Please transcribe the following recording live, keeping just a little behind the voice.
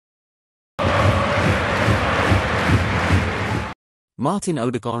Martin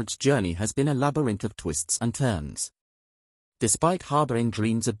Odegaard's journey has been a labyrinth of twists and turns. Despite harboring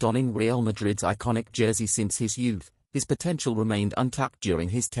dreams of donning Real Madrid's iconic jersey since his youth, his potential remained untapped during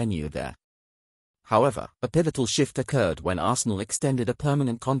his tenure there. However, a pivotal shift occurred when Arsenal extended a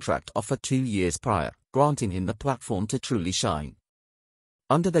permanent contract offer 2 years prior, granting him the platform to truly shine.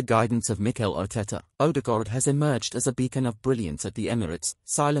 Under the guidance of Mikel Arteta, Odegaard has emerged as a beacon of brilliance at the Emirates,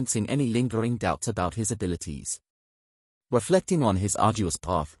 silencing any lingering doubts about his abilities. Reflecting on his arduous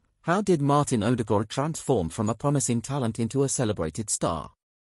path, how did Martin Odegaard transform from a promising talent into a celebrated star?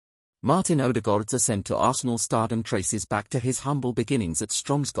 Martin Odegaard's ascent to Arsenal stardom traces back to his humble beginnings at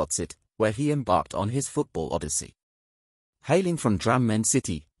Stromsgodset, where he embarked on his football odyssey. Hailing from Drammen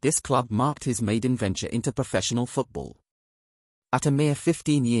City, this club marked his maiden venture into professional football. At a mere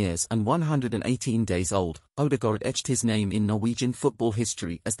 15 years and 118 days old, Odegaard etched his name in Norwegian football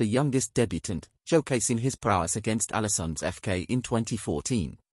history as the youngest debutant, showcasing his prowess against Aalesunds FK in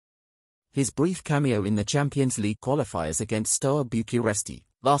 2014. His brief cameo in the Champions League qualifiers against Steaua Bucuresti,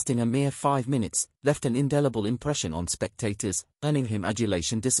 lasting a mere 5 minutes, left an indelible impression on spectators, earning him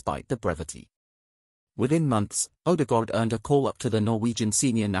adulation despite the brevity. Within months, Odegaard earned a call-up to the Norwegian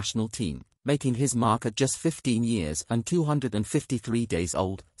Senior National Team, making his mark at just 15 years and 253 days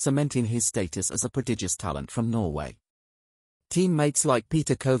old, cementing his status as a prodigious talent from Norway. Teammates like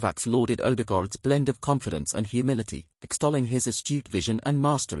Peter Kovacs lauded Odegaard's blend of confidence and humility, extolling his astute vision and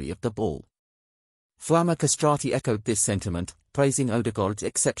mastery of the ball. Flamma Castrati echoed this sentiment, praising Odegaard's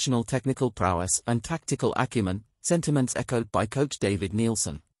exceptional technical prowess and tactical acumen, sentiments echoed by coach David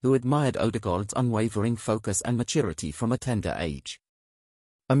Nielsen, who admired Odegaard's unwavering focus and maturity from a tender age.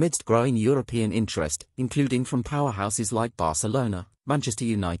 Amidst growing European interest, including from powerhouses like Barcelona, Manchester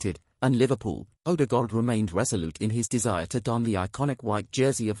United, and Liverpool, Odegaard remained resolute in his desire to don the iconic white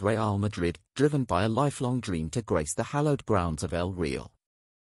jersey of Real Madrid, driven by a lifelong dream to grace the hallowed grounds of El Real.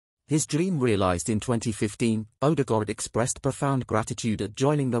 His dream realized in 2015, Odegaard expressed profound gratitude at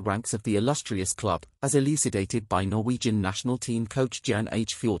joining the ranks of the illustrious club, as elucidated by Norwegian national team coach Jan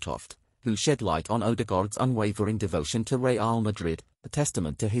H. Fjørtoft, who shed light on Odegaard's unwavering devotion to Real Madrid, a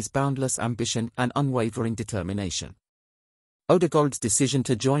testament to his boundless ambition and unwavering determination. Odegaard's decision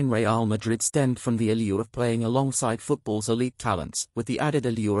to join Real Madrid stemmed from the allure of playing alongside football's elite talents, with the added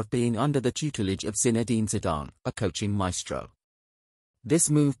allure of being under the tutelage of Zinedine Zidane, a coaching maestro.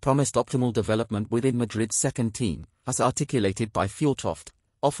 This move promised optimal development within Madrid's second team, as articulated by Fjørtoft,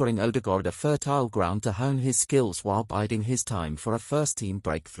 offering Odegaard a fertile ground to hone his skills while biding his time for a first-team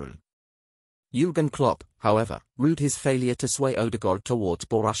breakthrough. Jurgen Klopp, however, rued his failure to sway Odegaard towards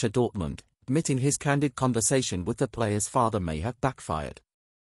Borussia Dortmund, admitting his candid conversation with the player's father may have backfired.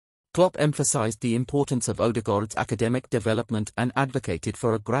 Klopp emphasized the importance of Odegaard's academic development and advocated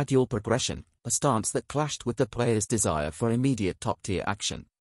for a gradual progression, a stance that clashed with the player's desire for immediate top-tier action.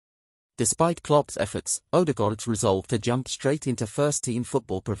 Despite Klopp's efforts, Odegaard's resolve to jump straight into first-team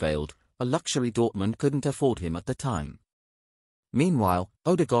football prevailed, a luxury Dortmund couldn't afford him at the time. Meanwhile,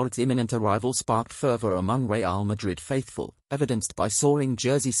 Odegaard's imminent arrival sparked fervor among Real Madrid faithful, evidenced by soaring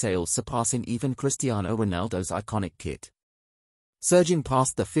jersey sales surpassing even Cristiano Ronaldo's iconic kit. Surging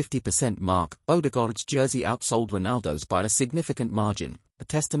past the 50% mark, Odegaard's jersey outsold Ronaldo's by a significant margin, a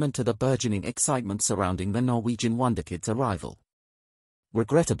testament to the burgeoning excitement surrounding the Norwegian Wonderkid's arrival.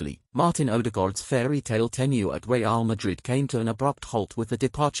 Regrettably, Martin Odegaard's fairy tale tenure at Real Madrid came to an abrupt halt with the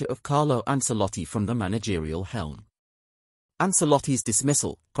departure of Carlo Ancelotti from the managerial helm. Ancelotti's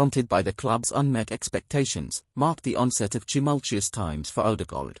dismissal, prompted by the club's unmet expectations, marked the onset of tumultuous times for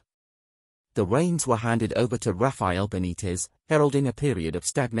Odegaard. The reins were handed over to Rafael Benitez, heralding a period of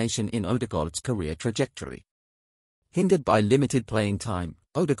stagnation in Odegaard's career trajectory. Hindered by limited playing time,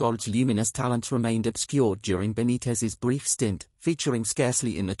 Odegaard's luminous talents remained obscured during Benitez's brief stint, featuring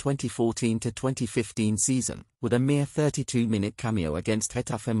scarcely in the 2014-2015 season, with a mere 32-minute cameo against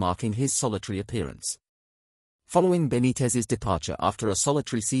Getafe marking his solitary appearance. Following Benitez's departure after a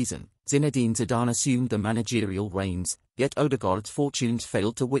solitary season, Zinedine Zidane assumed the managerial reins, yet Odegaard's fortunes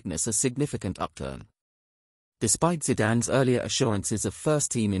failed to witness a significant upturn. Despite Zidane's earlier assurances of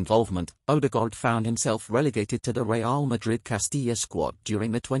first-team involvement, Odegaard found himself relegated to the Real Madrid Castilla squad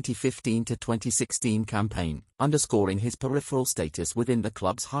during the 2015-2016 campaign, underscoring his peripheral status within the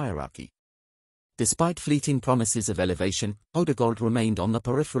club's hierarchy. Despite fleeting promises of elevation, Odegaard remained on the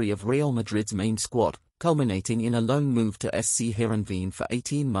periphery of Real Madrid's main squad, culminating in a loan move to SC Heerenveen for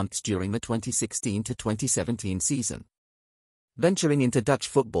 18 months during the 2016-2017 season. Venturing into Dutch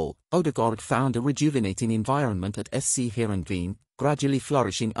football, Odegaard found a rejuvenating environment at SC Heerenveen, gradually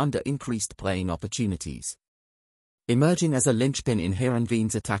flourishing under increased playing opportunities. Emerging as a linchpin in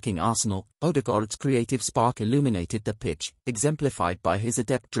Heerenveen's attacking arsenal, Odegaard's creative spark illuminated the pitch, exemplified by his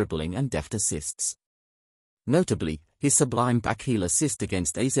adept dribbling and deft assists. Notably, his sublime backheel assist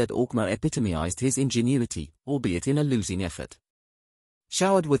against AZ Alkmaar epitomized his ingenuity, albeit in a losing effort.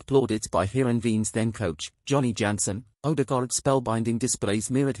 Showered with plaudits by Heerenveen's then-coach, Johnny Jansen, Odegaard's spellbinding displays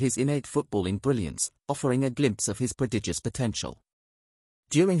mirrored his innate footballing brilliance, offering a glimpse of his prodigious potential.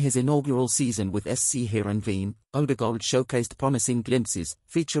 During his inaugural season with SC Heerenveen, Odegaard showcased promising glimpses,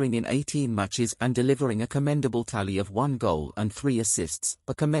 featuring in 18 matches and delivering a commendable tally of 1 goal and 3 assists,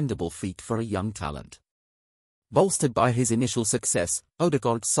 a commendable feat for a young talent. Bolstered by his initial success,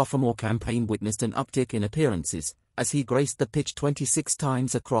 Odegaard's sophomore campaign witnessed an uptick in appearances, as he graced the pitch 26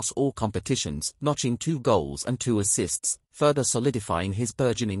 times across all competitions, notching 2 goals and 2 assists, further solidifying his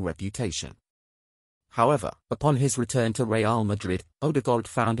burgeoning reputation. However, upon his return to Real Madrid, Odegaard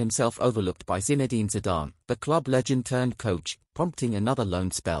found himself overlooked by Zinedine Zidane, the club legend-turned-coach, prompting another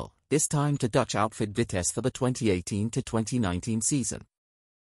loan spell, this time to Dutch outfit Vitesse for the 2018-2019 season.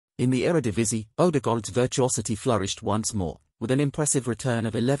 In the Eredivisie, Odegaard's virtuosity flourished once more, with an impressive return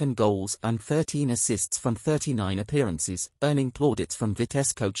of 11 goals and 13 assists from 39 appearances, earning plaudits from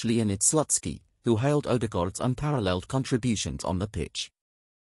Vitesse coach Leonid Slutsky, who hailed Odegaard's unparalleled contributions on the pitch.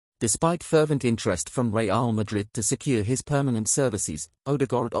 Despite fervent interest from Real Madrid to secure his permanent services,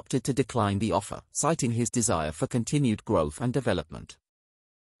 Odegaard opted to decline the offer, citing his desire for continued growth and development.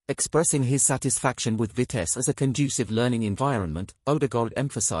 Expressing his satisfaction with Vitesse as a conducive learning environment, Odegaard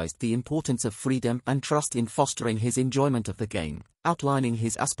emphasized the importance of freedom and trust in fostering his enjoyment of the game, outlining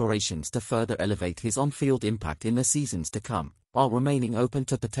his aspirations to further elevate his on-field impact in the seasons to come, while remaining open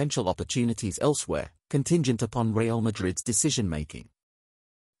to potential opportunities elsewhere, contingent upon Real Madrid's decision-making.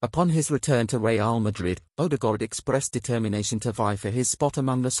 Upon his return to Real Madrid, Odegaard expressed determination to vie for his spot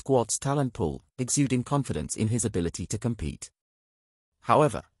among the squad's talent pool, exuding confidence in his ability to compete.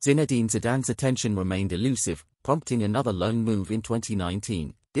 However, Zinedine Zidane's attention remained elusive, prompting another loan move in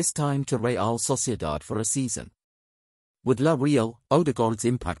 2019, this time to Real Sociedad for a season. With La Real, Odegaard's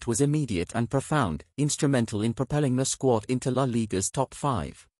impact was immediate and profound, instrumental in propelling the squad into La Liga's top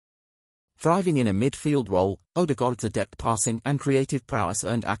 5. Thriving in a midfield role, Odegaard's adept passing and creative prowess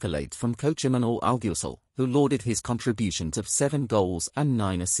earned accolades from coach Emmanuel Algusel, who lauded his contributions of 7 goals and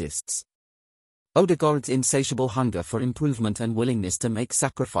 9 assists. Odegaard's insatiable hunger for improvement and willingness to make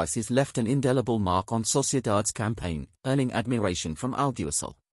sacrifices left an indelible mark on Sociedad's campaign, earning admiration from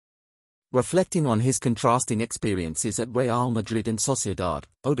Algusel. Reflecting on his contrasting experiences at Real Madrid and Sociedad,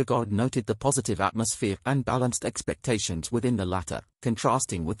 Odegaard noted the positive atmosphere and balanced expectations within the latter,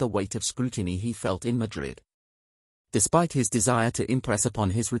 contrasting with the weight of scrutiny he felt in Madrid. Despite his desire to impress upon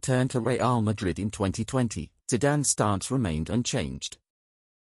his return to Real Madrid in 2020, Zidane's stance remained unchanged.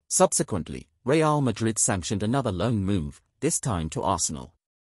 Subsequently, Real Madrid sanctioned another loan move, this time to Arsenal.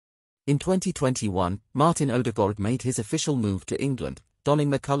 In 2021, Martin Odegaard made his official move to England,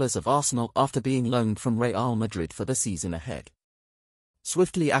 donning the colours of Arsenal after being loaned from Real Madrid for the season ahead.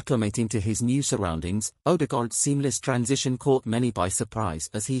 Swiftly acclimating to his new surroundings, Odegaard's seamless transition caught many by surprise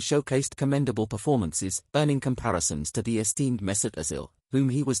as he showcased commendable performances, earning comparisons to the esteemed Mesut Ozil, whom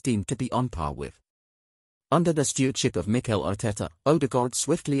he was deemed to be on par with. Under the stewardship of Mikel Arteta, Odegaard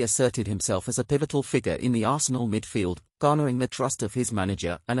swiftly asserted himself as a pivotal figure in the Arsenal midfield, garnering the trust of his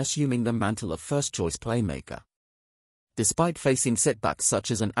manager and assuming the mantle of first-choice playmaker. Despite facing setbacks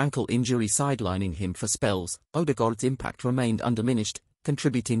such as an ankle injury sidelining him for spells, Odegaard's impact remained undiminished,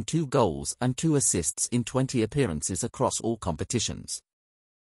 contributing 2 goals and 2 assists in 20 appearances across all competitions.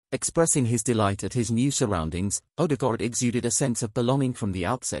 Expressing his delight at his new surroundings, Odegaard exuded a sense of belonging from the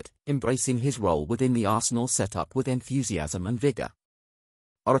outset, embracing his role within the Arsenal setup with enthusiasm and vigour.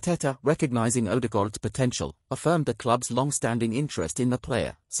 Arteta, recognizing Odegaard's potential, affirmed the club's long-standing interest in the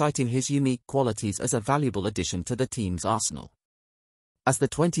player, citing his unique qualities as a valuable addition to the team's arsenal. As the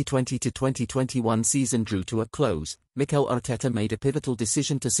 2020-2021 season drew to a close, Mikel Arteta made a pivotal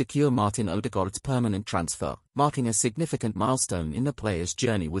decision to secure Martin Odegaard's permanent transfer, marking a significant milestone in the player's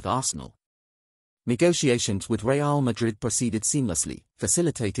journey with Arsenal. Negotiations with Real Madrid proceeded seamlessly,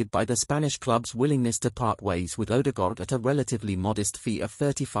 facilitated by the Spanish club's willingness to part ways with Odegaard at a relatively modest fee of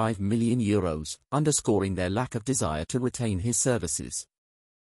 €35 million, underscoring their lack of desire to retain his services.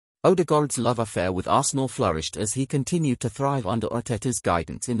 Odegaard's love affair with Arsenal flourished as he continued to thrive under Arteta's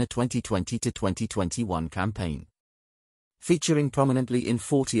guidance in the 2020-2021 campaign. Featuring prominently in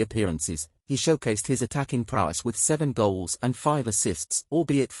 40 appearances, he showcased his attacking prowess with 7 goals and 5 assists,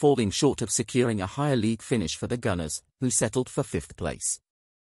 albeit falling short of securing a higher league finish for the Gunners, who settled for 5th place.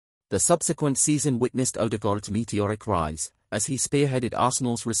 The subsequent season witnessed Odegaard's meteoric rise, as he spearheaded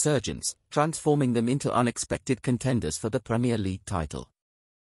Arsenal's resurgence, transforming them into unexpected contenders for the Premier League title.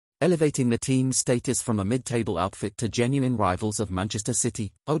 Elevating the team's status from a mid-table outfit to genuine rivals of Manchester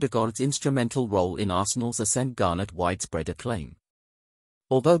City, Odegaard's instrumental role in Arsenal's ascent garnered widespread acclaim.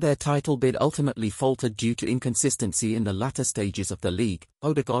 Although their title bid ultimately faltered due to inconsistency in the latter stages of the league,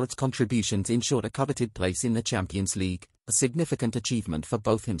 Odegaard's contributions ensured a coveted place in the Champions League, a significant achievement for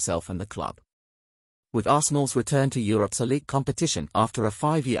both himself and the club. With Arsenal's return to Europe's elite competition after a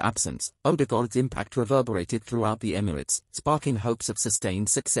 5-year absence, Odegaard's impact reverberated throughout the Emirates, sparking hopes of sustained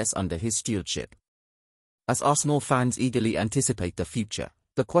success under his stewardship. As Arsenal fans eagerly anticipate the future,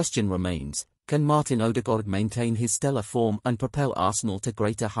 the question remains, can Martin Odegaard maintain his stellar form and propel Arsenal to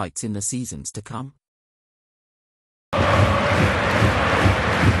greater heights in the seasons to come?